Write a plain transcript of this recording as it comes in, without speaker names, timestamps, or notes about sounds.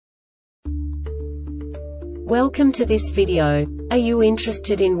Welcome to this video. Are you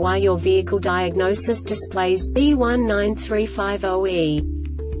interested in why your vehicle diagnosis displays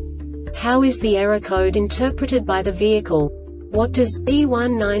B1935-0E? How is the error code interpreted by the vehicle? What does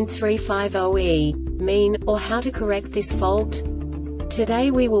B1935-0E mean, or how to correct this fault? Today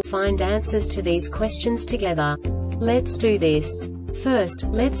we will find answers to these questions together. Let's do this. First,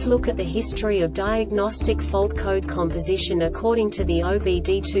 let's look at the history of diagnostic fault code composition according to the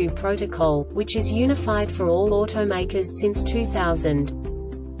OBD2 protocol, which is unified for all automakers since 2000.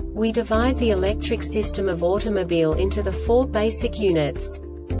 We divide the electric system of automobile into the four basic units: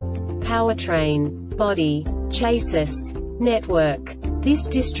 powertrain, body, chassis, network. This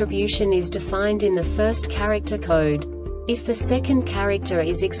distribution is defined in the first character code. If the second character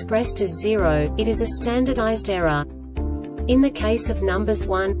is expressed as 0, it is a standardized error. In the case of numbers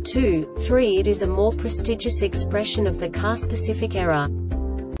 1, 2, 3, it is a more prestigious expression of the car-specific error.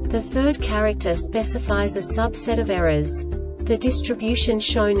 The third character specifies a subset of errors. The distribution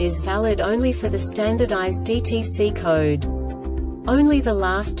shown is valid only for the standardized DTC code. Only the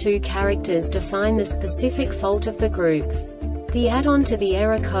last two characters define the specific fault of the group. The add-on to the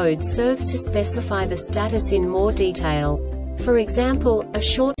error code serves to specify the status in more detail. For example, a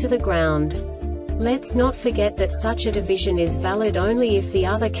short to the ground. Let's not forget that such a division is valid only if the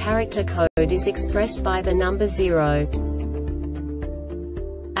other character code is expressed by the number 0.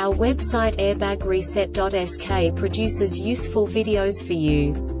 Our website airbagreset.sk produces useful videos for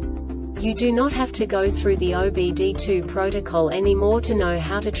you. You do not have to go through the OBD2 protocol anymore to know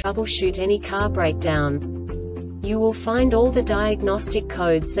how to troubleshoot any car breakdown. You will find all the diagnostic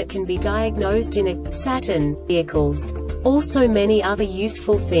codes that can be diagnosed in a Saturn vehicles. Also many other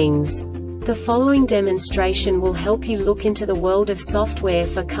useful things. The following demonstration will help you look into the world of software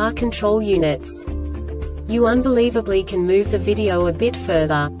for car control units. You unbelievably can move the video a bit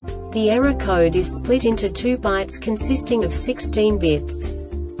further. The error code is split into 2 bytes consisting of 16 bits.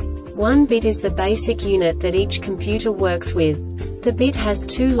 1 bit is the basic unit that each computer works with. The bit has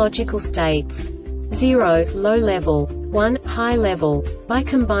 2 logical states: 0, low level, 1, high level. By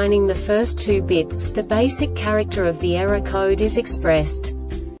combining the first 2 bits, the basic character of the error code is expressed.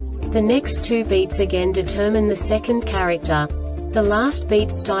 The next 2 beats again determine the second character. The last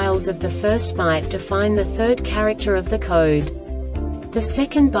beat styles of the first byte define the third character of the code. The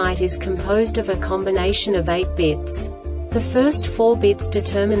second byte is composed of a combination of 8 bits. The first 4 bits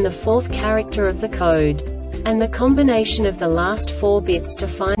determine the fourth character of the code. And the combination of the last 4 bits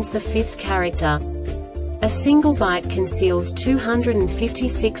defines the fifth character. A single byte conceals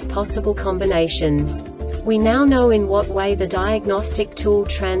 256 possible combinations. We now know in what way the diagnostic tool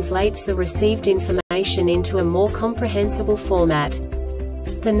translates the received information into a more comprehensible format.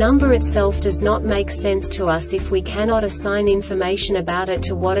 The number itself does not make sense to us if we cannot assign information about it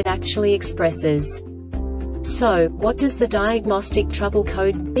to what it actually expresses. So, what does the diagnostic trouble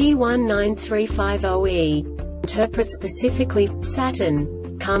code B1935-0E interpret specifically for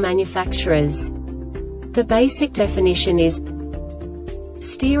Saturn car manufacturers? The basic definition is: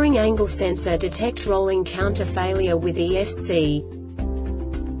 steering angle sensor detect rolling counter failure with ESC.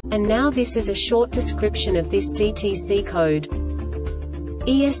 And now this is a short description of this DTC code.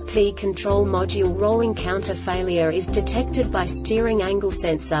 ESP control module rolling counter failure is detected by steering angle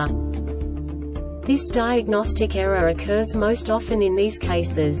sensor. This diagnostic error occurs most often in these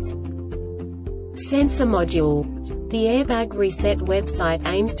cases. Sensormodule. The Airbag Reset website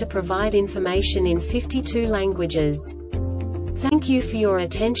aims to provide information in 52 languages. Thank you for your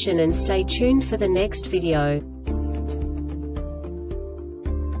attention and stay tuned for the next video.